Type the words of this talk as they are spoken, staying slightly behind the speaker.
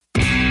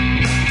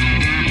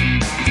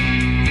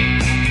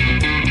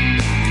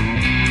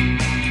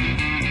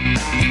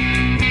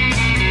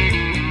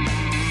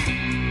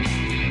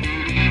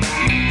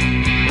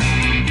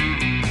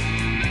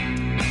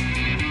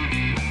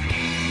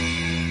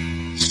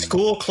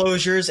School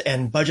closures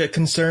and budget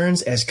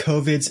concerns as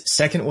COVID's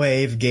second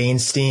wave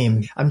gains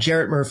steam. I'm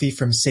Jarrett Murphy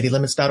from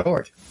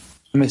citylimits.org.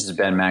 This is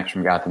Ben Max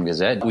from Gotham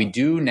Gazette. We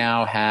do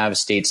now have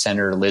State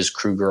Senator Liz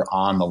Krueger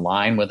on the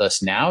line with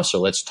us now.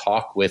 So let's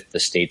talk with the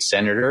state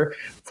senator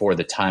for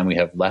the time we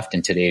have left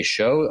in today's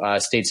show.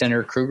 State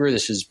Senator Krueger,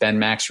 this is Ben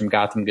Max from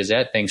Gotham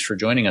Gazette. Thanks for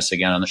joining us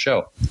again on the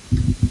show.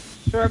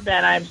 Sure,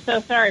 Ben. I'm so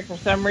sorry. For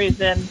some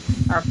reason,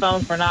 our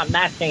phones were not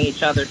matching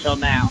each other till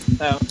now.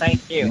 So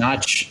thank you.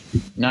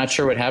 Not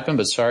sure what happened,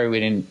 but sorry we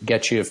didn't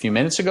get you a few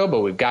minutes ago,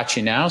 but we've got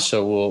you now.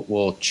 So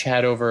we'll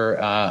chat over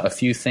a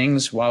few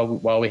things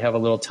while we have a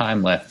little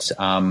time left.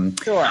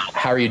 Sure.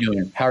 How are you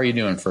doing? How are you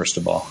doing, first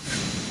of all?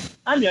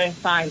 I'm doing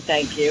fine,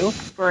 thank you.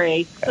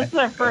 This is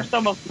our first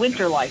almost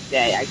winter-like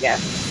day, I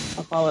guess.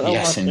 I'll call it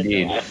almost.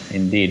 Yes,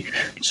 indeed.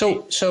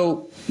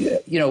 So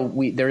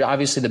there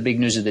obviously the big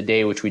news of the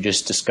day, which we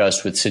just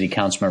discussed with City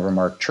Councilmember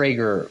Mark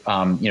Traeger,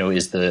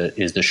 is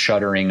the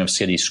shuttering of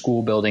city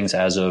school buildings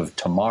as of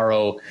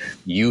tomorrow.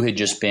 You had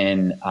just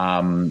been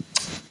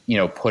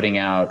putting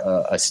out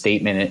a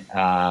statement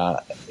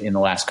in the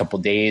last couple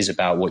of days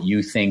about what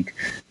you think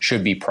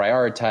should be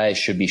prioritized,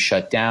 should be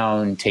shut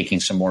down, taking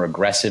some more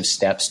aggressive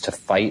steps to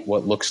fight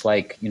what looks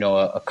like,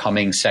 a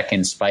coming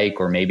second spike,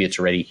 or maybe it's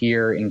already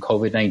here in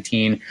COVID-19.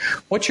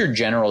 What's your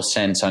general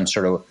sense on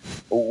sort of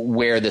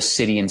where the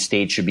city and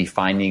state should be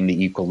finding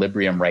the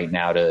equilibrium right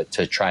now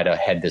to try to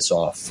head this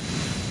off?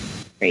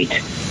 Great.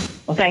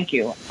 Well, thank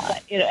you.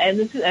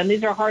 And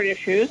these are hard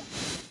issues.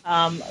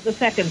 The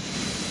second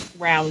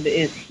round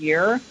is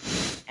here,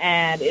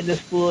 and it is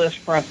foolish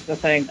for us to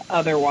think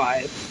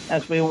otherwise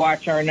as we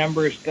watch our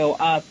numbers go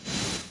up,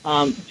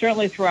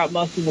 certainly throughout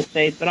most of the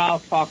state, but I'll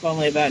talk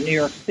only about New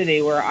York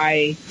City, where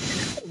I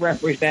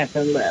represent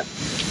and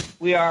live.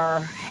 We are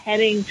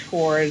heading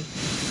towards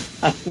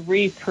a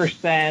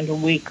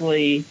 3%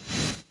 weekly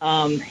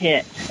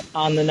hit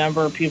on the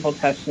number of people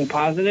testing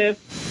positive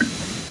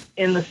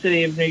in the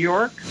city of New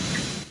York.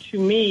 To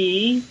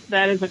me,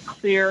 that is a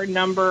clear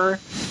number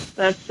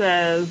that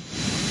says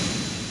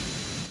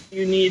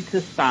you need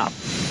to stop,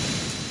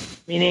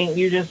 meaning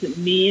you just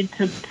need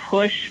to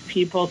push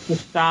people to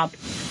stop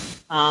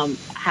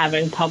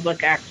having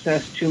public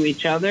access to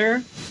each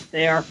other.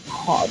 They are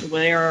causing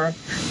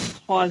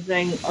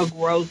a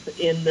growth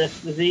in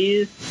this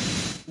disease.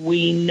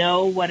 We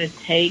know what it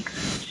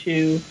takes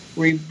to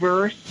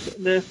reverse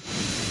this.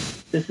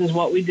 This is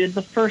what we did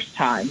the first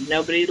time.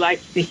 Nobody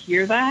likes to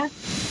hear that.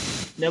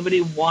 Nobody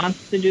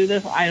wants to do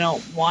this. I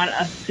don't want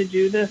us to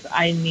do this.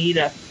 I need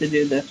us to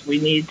do this. We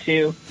need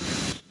to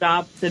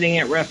stop sitting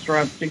at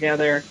restaurants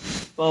together,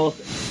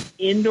 both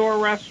indoor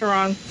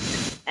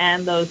restaurants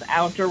and those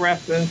outdoor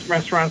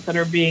restaurants that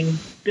are being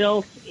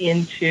built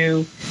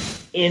into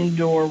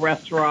indoor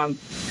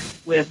restaurants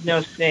with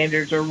no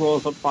standards or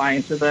rules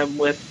applying to them,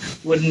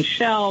 with wooden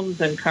shelves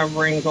and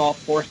coverings all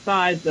four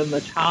sides and the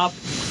top.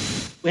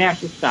 We have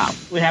to stop.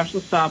 We have to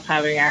stop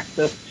having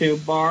access to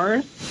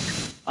bars.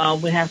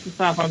 We have to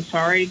stop,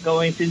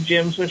 going to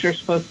gyms, which are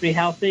supposed to be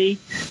healthy,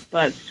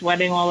 but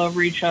sweating all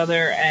over each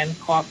other and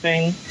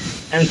coughing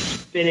and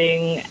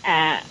spitting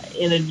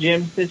in a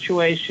gym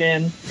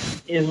situation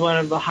is one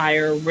of the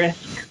higher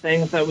risk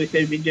things that we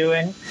could be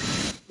doing.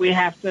 We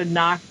have to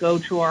not go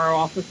to our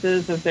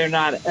offices if they're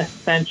not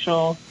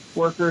essential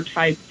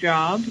worker-type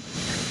jobs.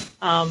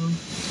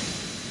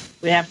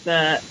 We have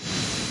to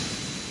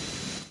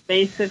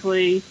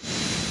basically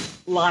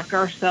lock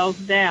ourselves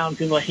down.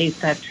 People hate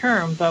that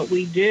term, but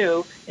we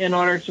do, in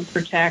order to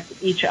protect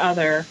each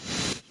other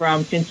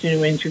from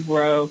continuing to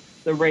grow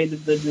the rate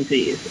of the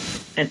disease.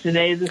 And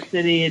today the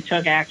city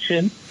took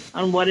action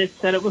on what it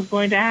said it was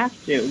going to have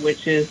to,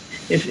 which is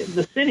if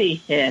the city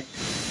hit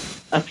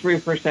a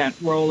 3%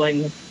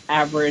 rolling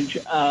average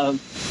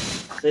of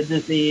the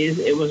disease,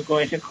 it was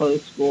going to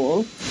close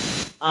schools.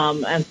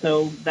 And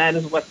so that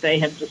is what they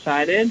have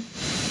decided.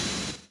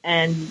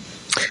 And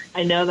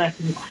I know that's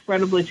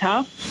incredibly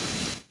tough.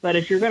 But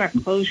if you're going to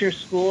close your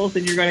schools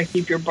and you're going to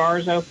keep your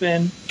bars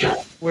open,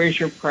 where's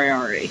your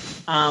priority?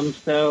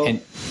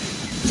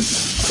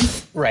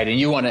 Right, and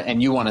you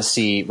want to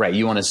see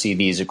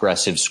these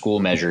aggressive school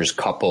measures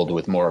coupled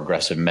with more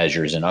aggressive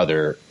measures in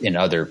other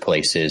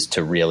places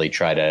to really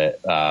try to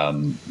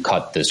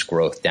cut this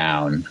growth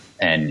down.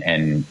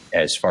 And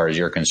as far as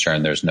you're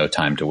concerned, there's no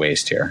time to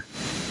waste here.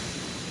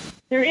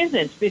 There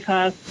isn't,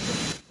 because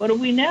what do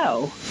we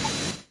know?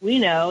 We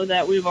know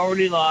that we've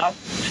already lost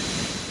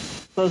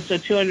close to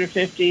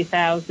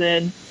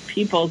 250,000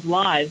 people's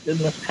lives in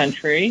this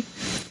country,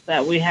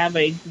 that we have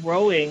a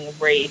growing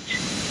rate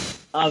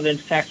of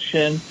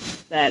infection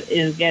that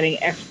is getting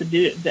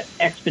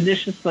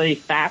expeditiously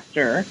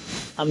faster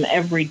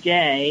every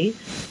day.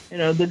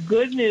 The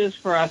good news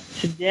for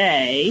us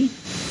today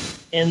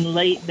in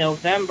late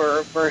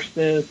November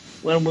versus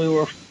when we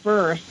were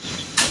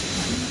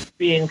first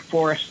being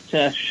forced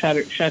to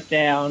shut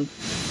down,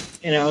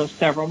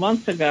 several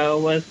months ago,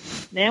 was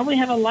now we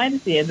have a light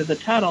at the end of the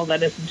tunnel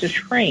that isn't a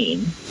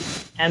train.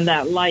 And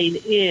that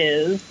light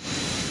is,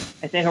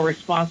 I think, a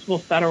responsible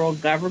federal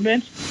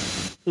government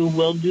who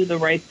will do the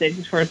right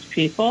things for its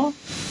people,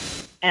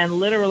 and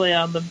literally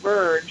on the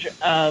verge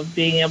of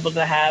being able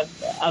to have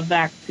a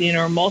vaccine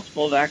or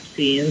multiple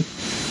vaccines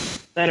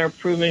that are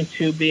proving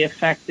to be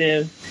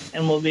effective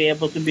and will be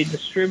able to be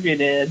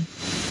distributed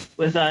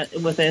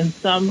within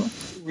some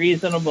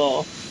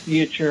reasonable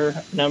future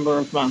number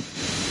of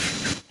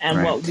months. And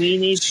right. What we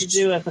need to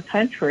do as a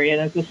country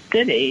and as a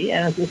city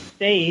and as a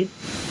state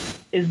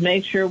is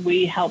make sure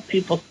we help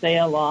people stay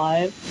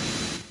alive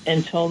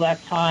until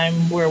that time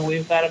where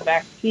we've got a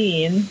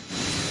vaccine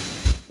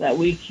that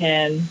we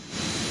can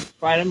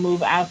try to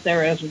move out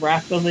there as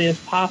rapidly as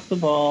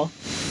possible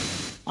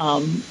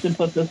to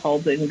put this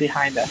whole thing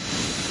behind us.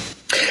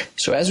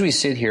 So as we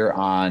sit here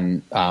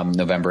on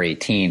November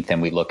 18th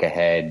and we look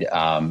ahead,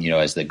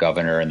 as the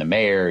governor and the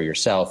mayor,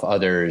 yourself,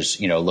 others,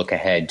 look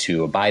ahead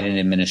to a Biden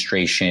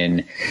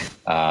administration,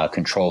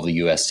 control of the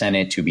U.S.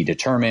 Senate to be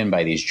determined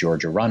by these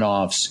Georgia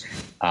runoffs,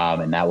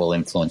 and that will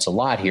influence a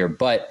lot here.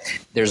 But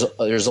there's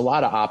a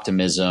lot of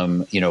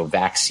optimism,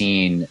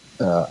 vaccine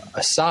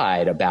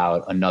aside,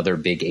 about another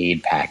big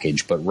aid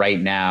package. But right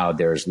now,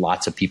 there's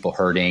lots of people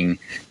hurting.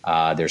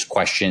 There's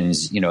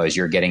questions, as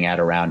you're getting at,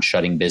 around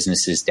shutting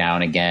businesses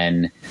down again.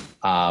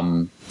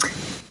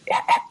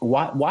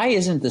 Why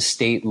isn't the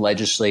state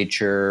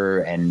legislature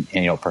and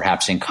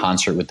perhaps in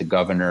concert with the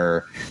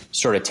governor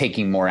sort of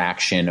taking more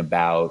action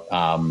about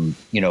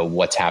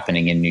what's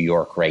happening in New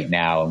York right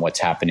now and what's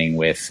happening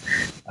with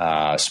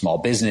small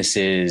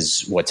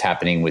businesses, what's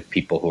happening with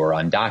people who are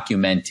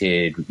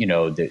undocumented?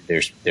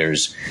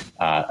 There's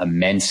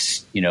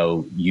immense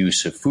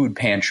use of food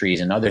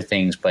pantries and other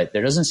things, but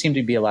there doesn't seem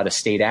to be a lot of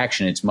state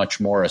action. It's much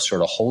more a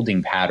sort of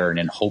holding pattern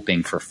and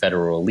hoping for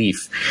federal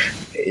relief.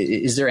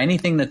 Is there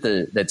anything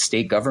that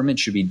state government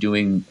should be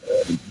doing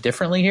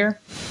differently here?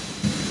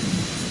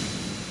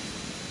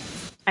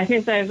 I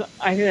think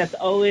that's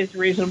always a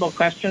reasonable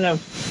question of,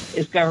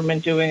 is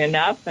government doing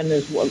enough, and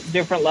is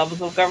different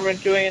levels of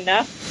government doing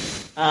enough?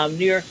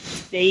 New York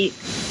State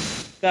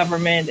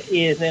government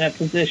is in a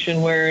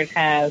position where it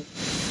has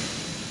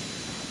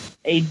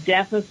a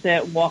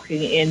deficit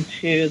walking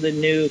into the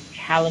new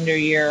calendar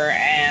year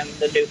and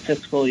the new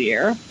fiscal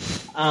year.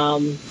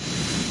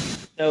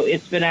 So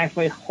it's been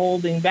actually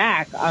holding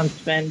back on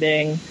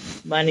spending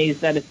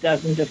monies that it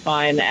doesn't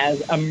define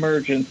as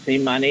emergency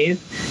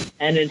monies,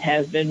 and it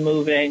has been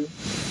moving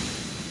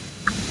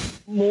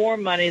more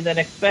money than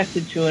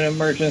expected to an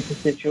emergency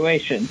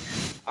situation.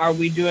 Are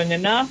we doing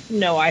enough?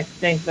 No, I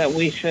think that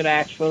we should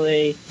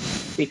actually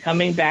be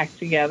coming back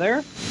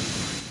together,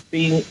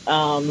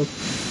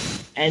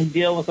 and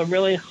deal with a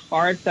really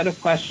hard set of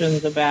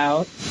questions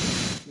about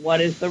what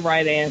is the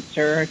right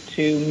answer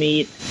to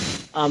meet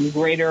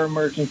greater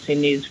emergency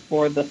needs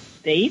for the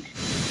state.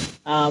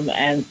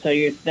 And so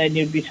then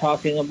you'd be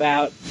talking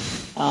about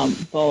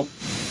both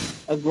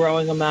a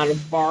growing amount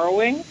of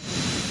borrowing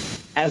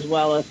as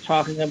well as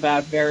talking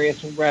about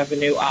various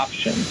revenue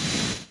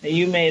options. Now,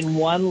 you made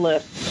one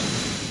list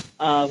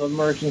of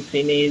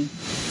emergency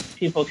needs.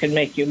 People can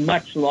make you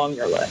much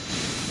longer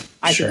lists.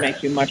 I can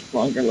make you much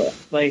longer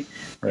lists. Right.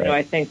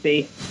 I think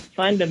the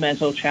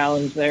fundamental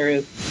challenge there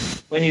is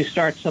when you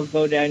start to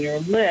go down your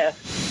list,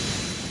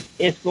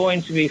 it's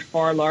going to be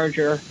far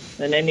larger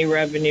than any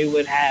revenue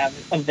would have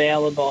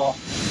available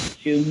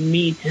to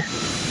meet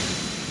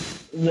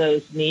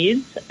those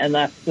needs, and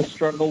that's the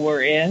struggle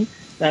we're in.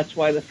 That's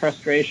why the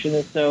frustration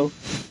is so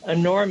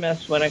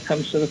enormous when it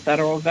comes to the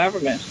federal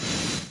government,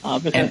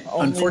 because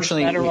only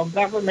the federal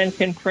government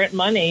can print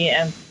money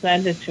and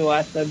send it to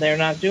us, and they're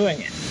not doing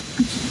it.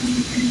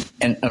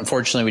 And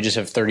unfortunately, we just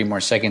have 30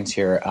 more seconds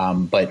here.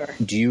 But sure.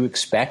 Do you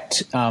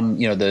expect,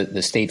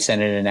 the state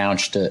Senate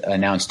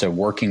announced a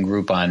working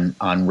group on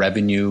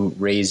revenue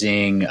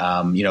raising?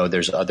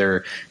 There's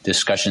other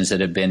discussions that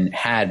have been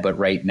had. But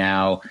right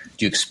now,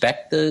 do you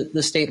expect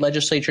the state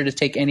legislature to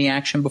take any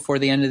action before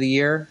the end of the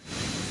year?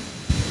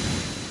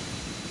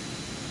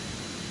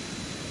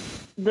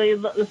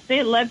 The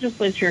state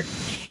legislature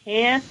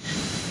can't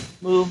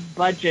move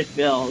budget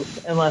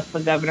bills unless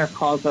the governor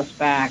calls us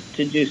back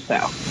to do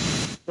so.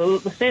 So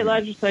the state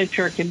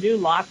legislature can do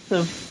lots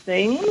of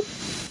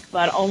things,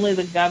 but only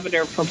the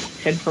governor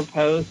can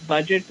propose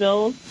budget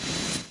bills.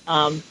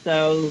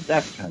 So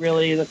that's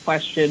really the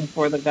question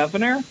for the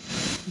governor.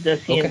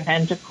 Does he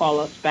intend to call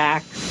us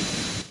back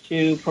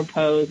to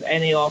propose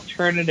any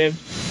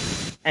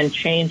alternatives and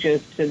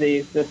changes to the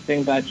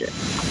existing budget?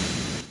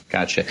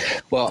 Gotcha.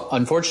 Well,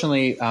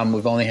 unfortunately,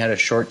 we've only had a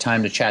short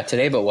time to chat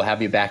today, but we'll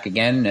have you back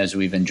again, as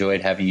we've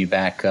enjoyed having you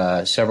back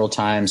several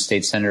times.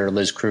 State Senator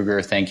Liz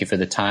Krueger, thank you for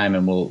the time,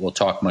 and we'll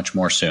talk much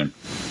more soon.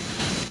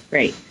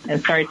 Great.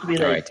 And sorry to be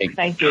late. All right,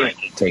 thank you.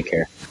 Take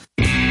care.